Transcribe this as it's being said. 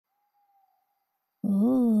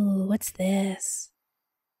what's this?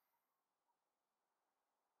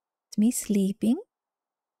 It's me sleeping?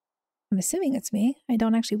 I'm assuming it's me. I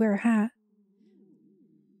don't actually wear a hat.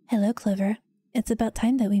 Hello, Clover. It's about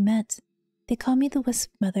time that we met. They call me the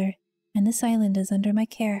Wisp Mother, and this island is under my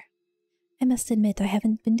care. I must admit I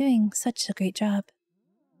haven't been doing such a great job.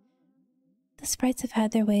 The sprites have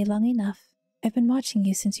had their way long enough. I've been watching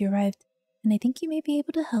you since you arrived, and I think you may be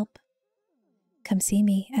able to help. Come see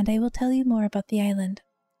me, and I will tell you more about the island.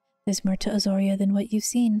 There's more to Azoria than what you've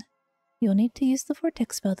seen. You'll need to use the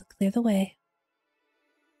Vortex spell to clear the way.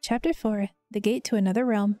 Chapter 4. The Gate to Another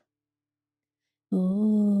Realm.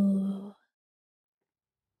 Ooh.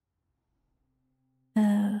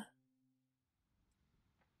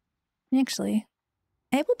 Actually,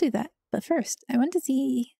 I will do that. But first, I want to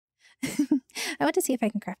see... I want to see if I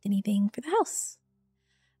can craft anything for the house.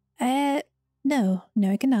 No,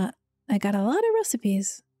 I cannot. I got a lot of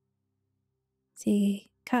recipes. Let's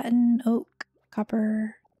see, cotton, oak,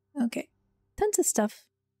 copper. Okay, tons of stuff.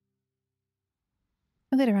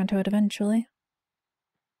 I'll get around to it eventually.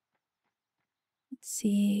 Let's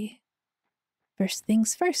see. First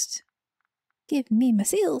things first. Give me my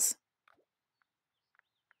seals.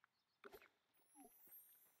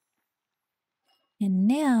 And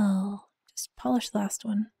now, just polish the last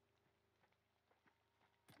one.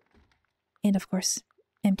 And of course,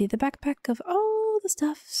 empty the backpack of all the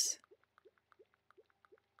stuffs.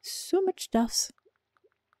 So much stuffs.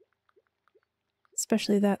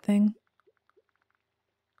 Especially that thing.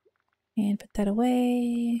 And put that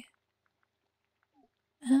away.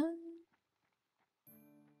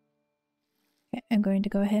 Okay, I'm going to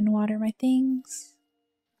go ahead and water my things.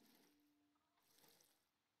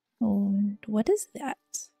 And what is that?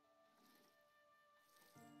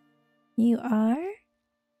 You are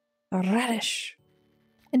a radish.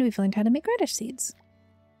 And we've learned how to make radish seeds.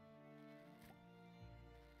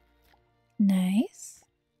 Nice.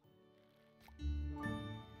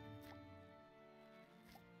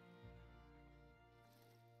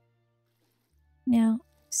 Now,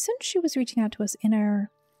 since she was reaching out to us in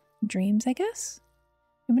our dreams, I guess,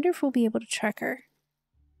 I wonder if we'll be able to track her.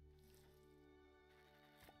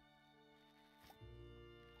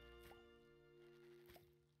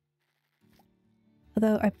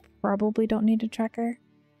 Although I probably don't need to track her.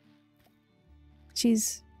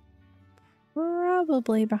 She's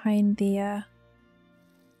probably behind the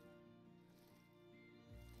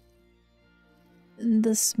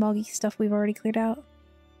smoggy stuff we've already cleared out.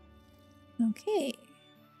 Okay.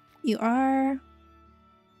 You are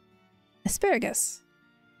asparagus.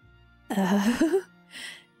 I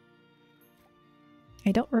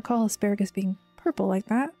don't recall asparagus being purple like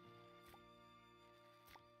that.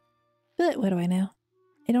 But what do I know?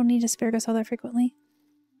 I don't need asparagus all that frequently.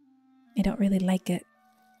 I don't really like it.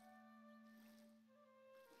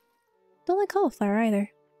 Don't like cauliflower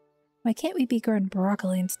either. Why can't we be growing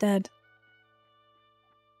broccoli instead?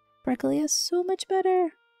 Broccoli is so much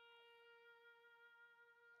better.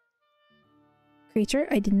 Creature,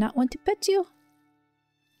 I did not want to pet you.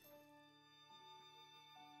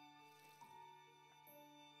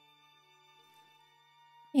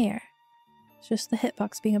 Here. It's just the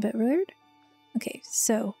hitbox being a bit rude. Okay,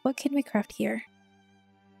 so what can we craft here?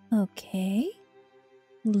 Okay.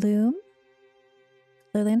 Loom.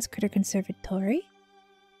 Lowlands Critter Conservatory.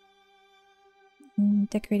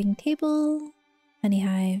 Decorating table. Honey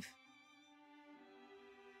hive.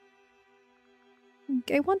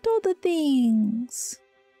 I want all the things.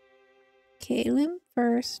 Okay, loom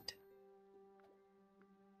first.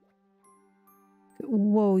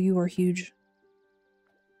 Whoa, you are huge.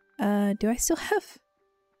 Do I still have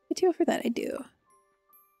material for that? I do.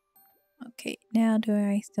 Okay, now do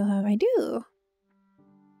I still have... I do!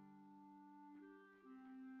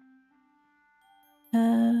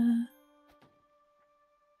 And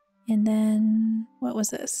then... what was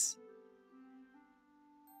this?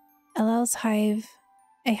 Allows hive...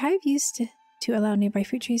 A hive used to allow nearby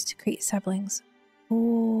fruit trees to create saplings.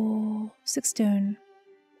 Oh, 6 stone.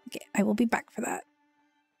 Okay, I will be back for that.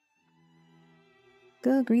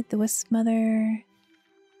 Go greet the Wisp Mother.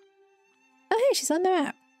 Oh, hey, she's on the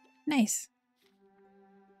map. Nice.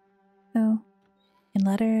 Oh, in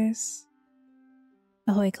letters.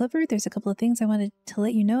 Ahoy, Clover, there's a couple of things I wanted to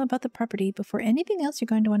let you know about the property. Before anything else, you're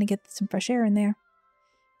going to want to get some fresh air in there.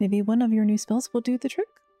 Maybe one of your new spells will do the trick.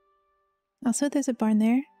 Also, there's a barn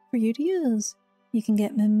there for you to use. You can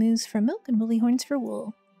get moose for milk and woolly horns for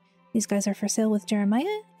wool. These guys are for sale with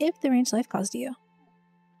Jeremiah if the range life calls to you.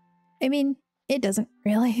 I mean, it doesn't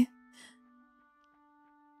really.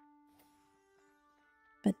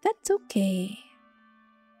 But that's okay.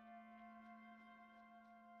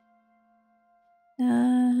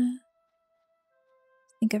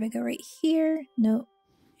 think if I go right here. No,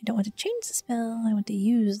 I don't want to change the spell. I want to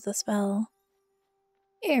use the spell.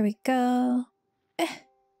 Here we go.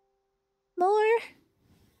 More?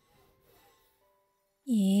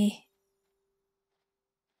 Yeah.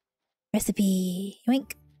 Recipe.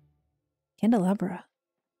 Yoink. Candelabra.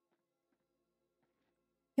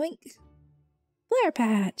 Yoink. Flare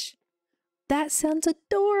patch. That sounds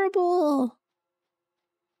adorable.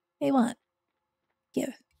 Hey, what?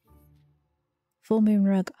 Give. Full moon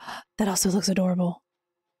rug. That also looks adorable.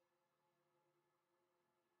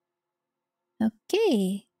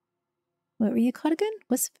 Okay. What were you called again?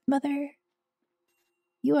 Wisp Mother?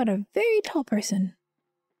 You are a very tall person.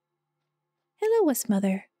 Hello, Wisp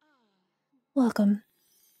Mother. Welcome.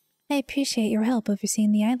 I appreciate your help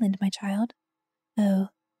overseeing the island, my child. Oh,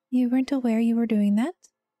 you weren't aware you were doing that?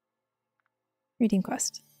 Reading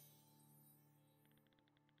quest.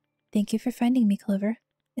 Thank you for finding me, Clover.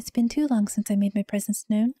 It's been too long since I made my presence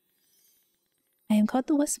known. I am called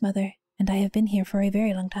the Wisp Mother, and I have been here for a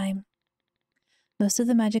very long time. Most of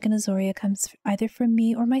the magic in Azoria comes either from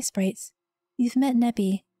me or my sprites. You've met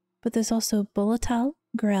Nebi, but there's also Bolatal,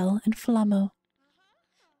 Grell, and Flamo.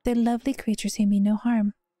 They're lovely creatures who mean no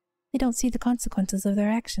harm. They don't see the consequences of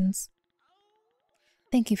their actions.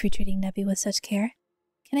 Thank you for treating Nebi with such care.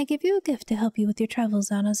 Can I give you a gift to help you with your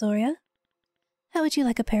travels on Azoria? How would you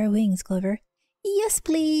like a pair of wings, Clover? Yes,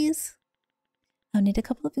 please! I'll need a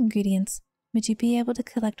couple of ingredients. Would you be able to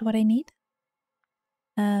collect what I need?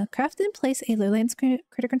 Craft and place a Lowlands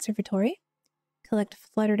Critter Conservatory. Collect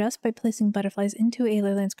flutter dust by placing butterflies into a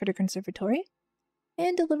Lowlands Critter Conservatory.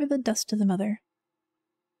 And deliver the dust to the mother.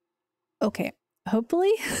 Okay,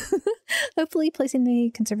 hopefully, hopefully placing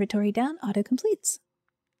the conservatory down auto-completes.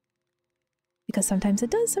 Because sometimes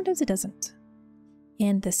it does, sometimes it doesn't.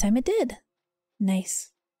 And this time it did.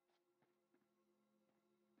 Nice.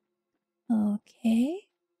 Okay.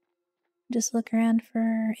 Just look around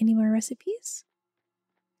for any more recipes.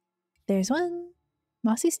 There's one.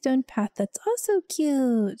 Mossy stone path that's also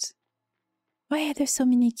cute. Why are there so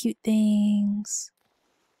many cute things?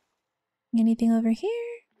 Anything over here?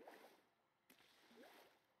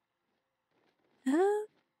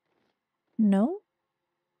 No.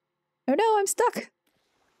 Oh no, I'm stuck!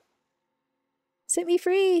 Set me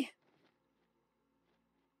free!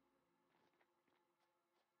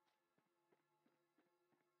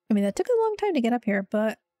 I mean, that took a long time to get up here,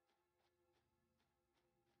 but...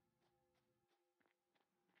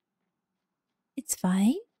 it's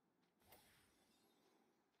fine.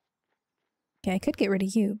 Okay, I could get rid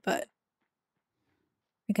of you, but...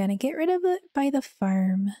 we're gonna get rid of it by the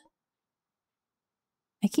farm.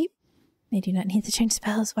 I do not need to change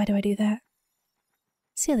spells. Why do I do that?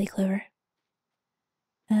 Silly Clover.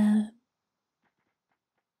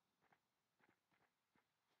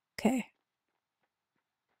 Okay.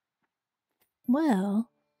 Well,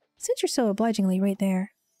 since you're so obligingly right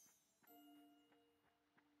there.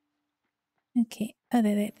 Okay. Oh,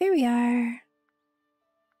 there we are.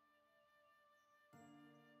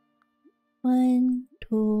 1,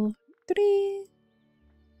 2, 3.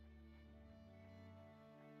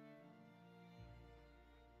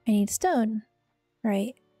 I need stone.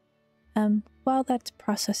 Right. While that's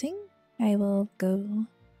processing, I will go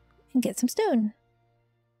and get some stone.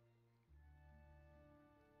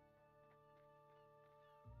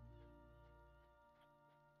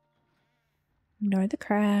 Ignore the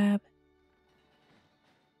crab.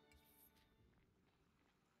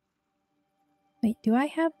 Wait, do I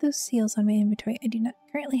have those seals on my inventory? I do not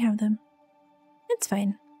currently have them. It's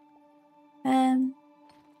fine. I'm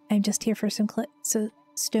just here for some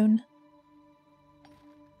stone.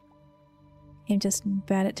 I'm just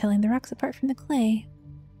bad at telling the rocks apart from the clay.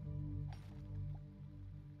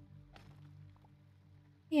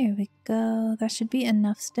 Here we go. That should be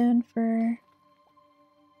enough stone for...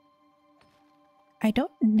 I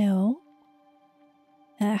don't know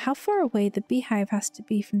how far away the beehive has to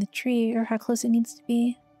be from the tree or how close it needs to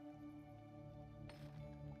be.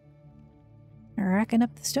 I'm racking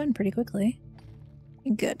up the stone pretty quickly.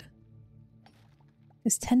 Good.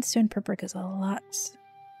 Because 10 stone per brick is a lot.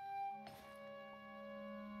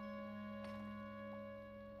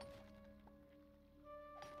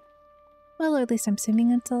 Well, or at least I'm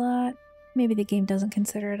assuming it's a lot. Maybe the game doesn't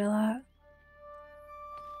consider it a lot.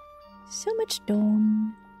 So much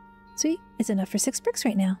stone. Sweet, it's enough for 6 bricks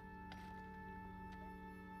right now.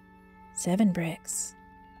 7 bricks.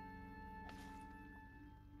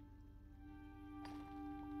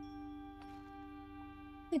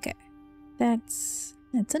 Okay, that's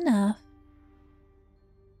enough.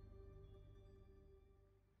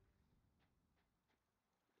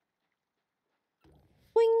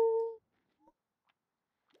 Boing!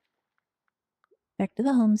 Back to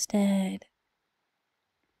the homestead.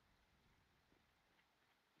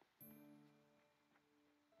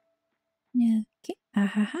 Yeah. Okay.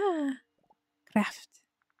 Ahaha. Craft.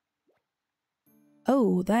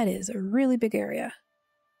 Oh, that is a really big area.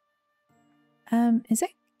 Is that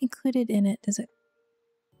included in it? Does it?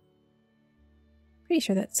 Pretty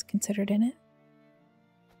sure that's considered in it.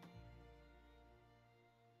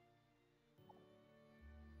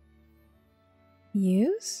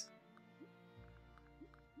 Use?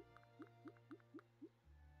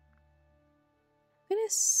 I'm gonna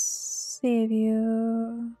save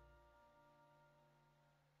you.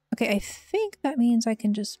 Okay, I think that means I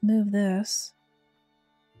can just move this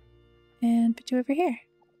and put you over here.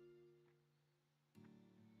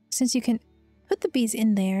 Since you can put the bees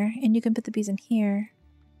in there and you can put the bees in here.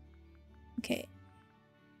 Okay.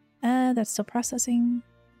 That's still processing.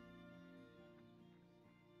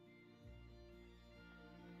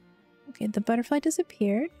 Okay, the butterfly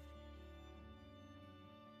disappeared.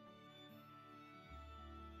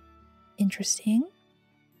 Interesting.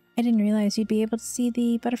 I didn't realize you'd be able to see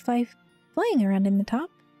the butterfly flying around in the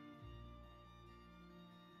top.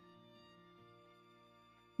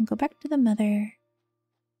 And go back to the mother.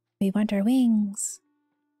 We want our wings.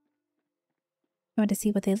 I want to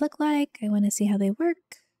see what they look like. I want to see how they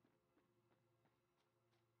work.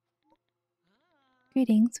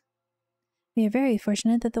 Greetings. We are very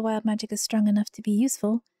fortunate that the wild magic is strong enough to be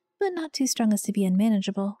useful, but not too strong as to be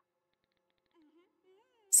unmanageable.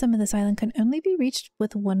 Some of this island can only be reached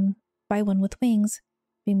with one with wings.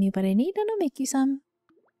 Bring me what I need and I'll make you some.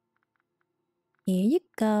 Here you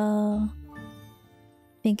go.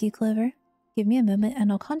 Thank you, Clover. Give me a moment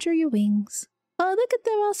and I'll conjure your wings. Oh, look at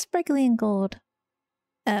them all sparkly and gold.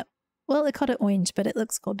 Well, I called it orange, but it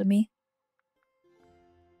looks gold to me.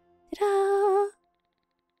 Ta-da!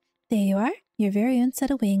 There you are, your very own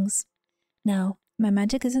set of wings. Now, my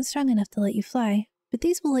magic isn't strong enough to let you fly, but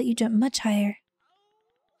these will let you jump much higher.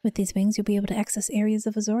 With these wings, you'll be able to access areas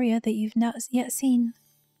of Azoria that you've not yet seen.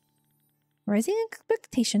 Rising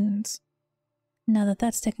expectations. Now that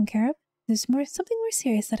that's taken care of, there's something more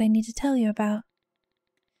serious that I need to tell you about.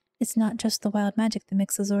 It's not just the wild magic that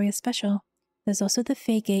makes Azoria special. There's also the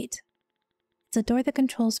Fey Gate. It's a door that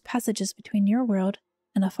controls passages between your world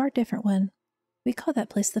and a far different one. We call that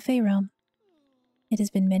place the Fey Realm. It has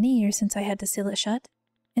been many years since I had to seal it shut,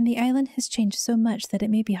 and the island has changed so much that it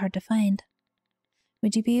may be hard to find.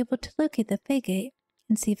 Would you be able to locate the Fey Gate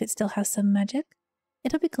and see if it still has some magic?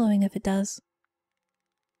 It'll be glowing if it does.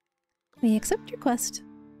 We accept your quest.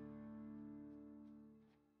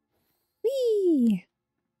 Whee!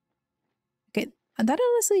 Okay, that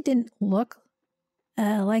honestly didn't look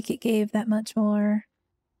like it gave that much more.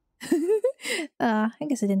 I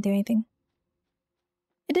guess it didn't do anything.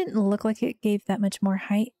 It didn't look like it gave that much more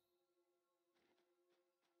height.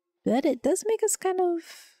 But it does make us kind of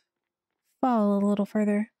fall a little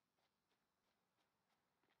further.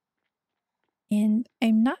 And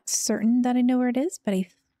I'm not certain that I know where it is, but I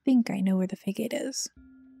think I know where the Fey Gate is.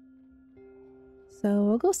 So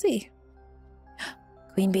we'll go see.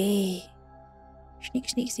 Queen Bee. Sneak,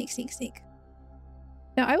 sneak, sneak, sneak, sneak.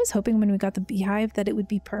 Now, I was hoping when we got the beehive that it would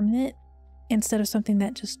be permanent instead of something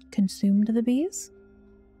that just consumed the bees.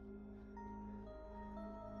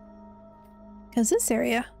 Because this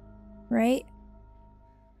area, right?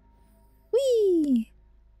 Whee!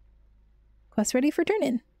 Quest ready for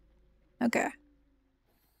turn-in. Okay.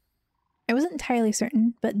 I wasn't entirely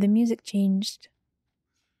certain, but the music changed.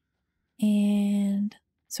 And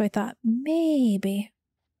so I thought, maybe.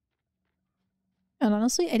 And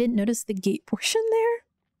honestly, I didn't notice the gate portion there.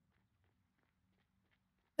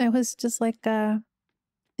 I was just like, the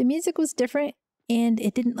music was different, and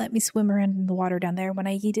it didn't let me swim around in the water down there when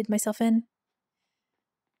I yeeted myself in.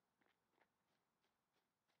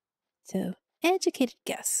 So, educated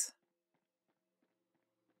guess.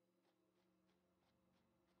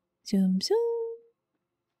 Zoom, zoom.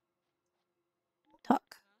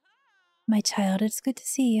 Talk. My child, it's good to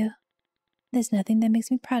see you. There's nothing that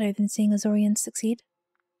makes me prouder than seeing Azorians succeed.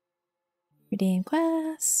 Redeem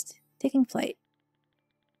quest. Taking flight.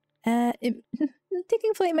 Taking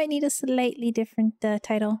flight might need a slightly different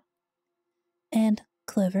title. And,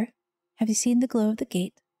 Clover, have you seen the glow of the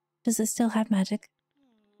gate? Does it still have magic?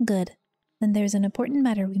 Good. Then there's an important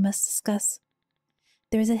matter we must discuss.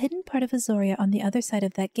 There is a hidden part of Azoria on the other side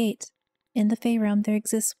of that gate. In the Fey Realm there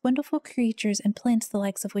exists wonderful creatures and plants the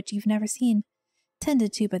likes of which you've never seen,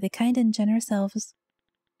 tended to by the kind and generous elves.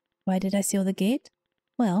 Why did I seal the gate?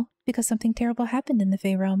 Well, because something terrible happened in the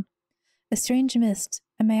Fey Realm. A strange mist,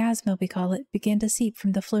 a miasma we call it, began to seep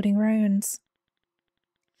from the floating ruins.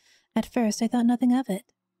 At first I thought nothing of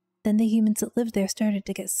it. Then the humans that lived there started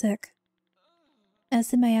to get sick. As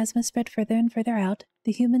the miasma spread further and further out,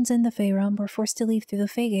 the humans in the Fey realm were forced to leave through the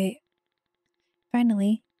Fey Gate.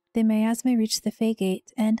 Finally, the miasma reached the Fey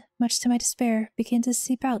Gate and, much to my despair, began to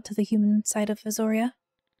seep out to the human side of Azoria.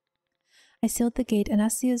 I sealed the gate and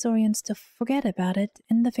asked the Azorians to forget about it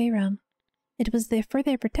in the Fey realm. It was there for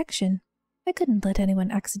their protection. I couldn't let anyone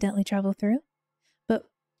accidentally travel through. But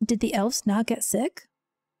did the elves not get sick?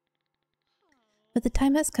 But the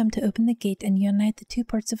time has come to open the gate and unite the two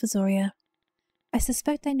parts of Azoria. I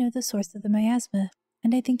suspect I know the source of the miasma,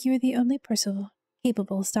 and I think you are the only person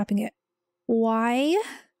capable of stopping it. Why?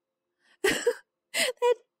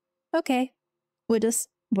 Okay. We'll just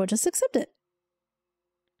accept it.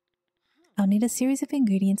 I'll need a series of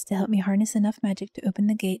ingredients to help me harness enough magic to open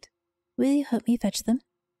the gate. Will you help me fetch them?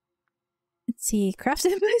 Let's see.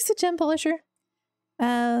 Crafted by the gem polisher.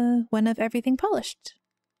 One of everything polished.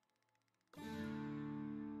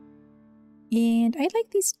 And I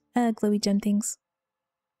like these glowy gem things.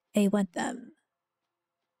 I want them.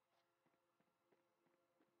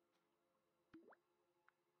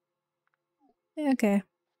 Okay.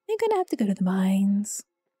 I'm gonna have to go to the mines.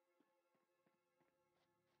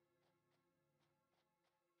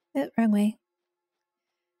 Oh, wrong way.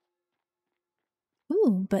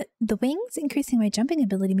 Ooh, but the wings increasing my jumping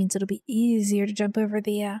ability means it'll be easier to jump over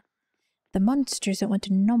the monsters that want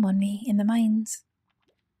to nom on me in the mines.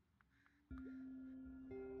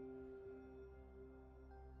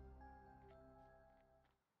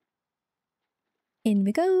 In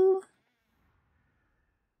we go!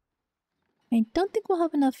 I don't think we'll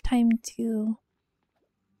have enough time to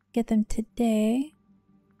get them today.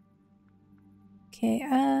 Okay,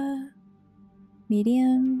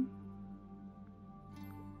 medium.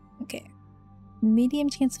 Okay. Medium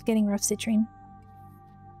chance of getting rough citrine.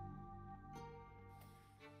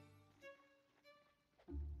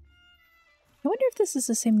 I wonder if this is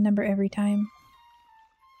the same number every time.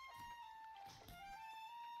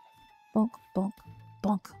 Bonk, bonk,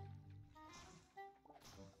 bonk.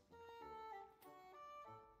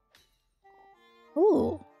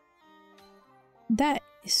 Ooh. That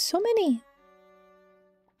is so many.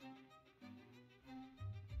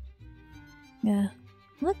 Yeah,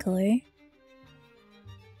 luckily.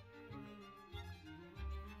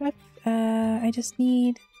 I just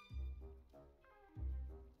need...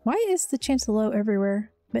 Why is the chance low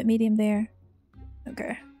everywhere, but medium there?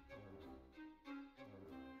 Okay.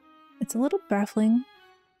 It's a little baffling.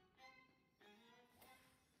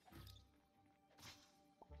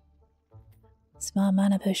 Small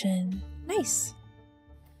mana potion. Nice!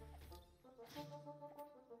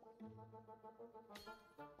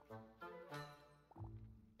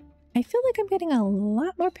 I feel like I'm getting a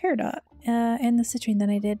lot more Peridot in the citrine than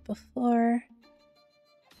I did before.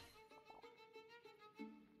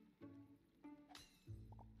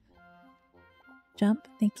 Jump,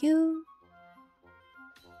 thank you.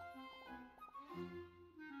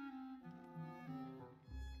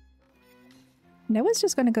 And I was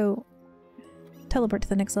just gonna go teleport to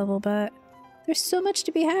the next level, but there's so much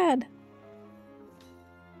to be had.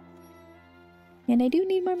 And I do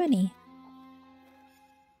need more money.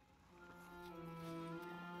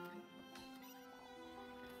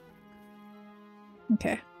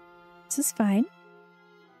 Okay. This is fine.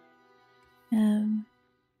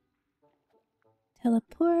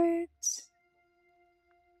 Teleport.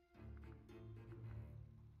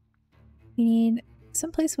 We need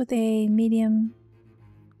someplace with a medium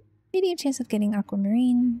chance of getting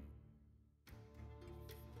aquamarine.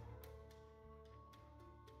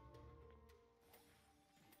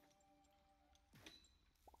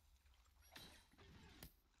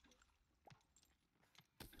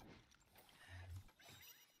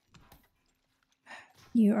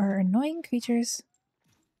 You are annoying creatures.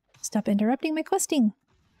 Stop interrupting my questing.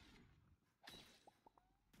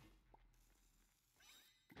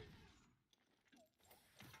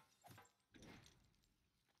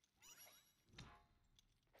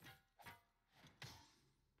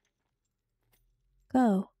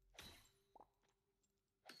 Go.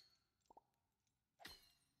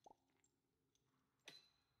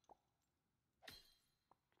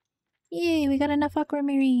 Yay, we got enough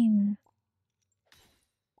aquamarine.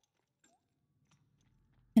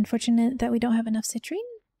 Unfortunate that we don't have enough citrine,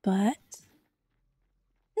 but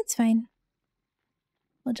it's fine.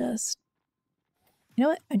 We'll just... You know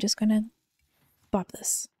what? I'm just gonna bop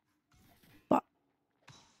this. Bop.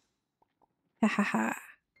 Ha ha ha.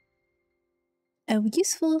 A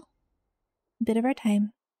useful bit of our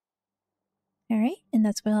time. Alright, and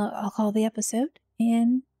that's what I'll call the episode.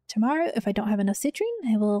 And tomorrow, if I don't have enough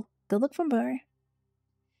citrine, I will go look for more.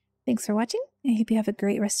 Thanks for watching. I hope you have a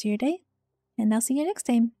great rest of your day. And I'll see you next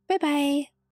time. Bye-bye!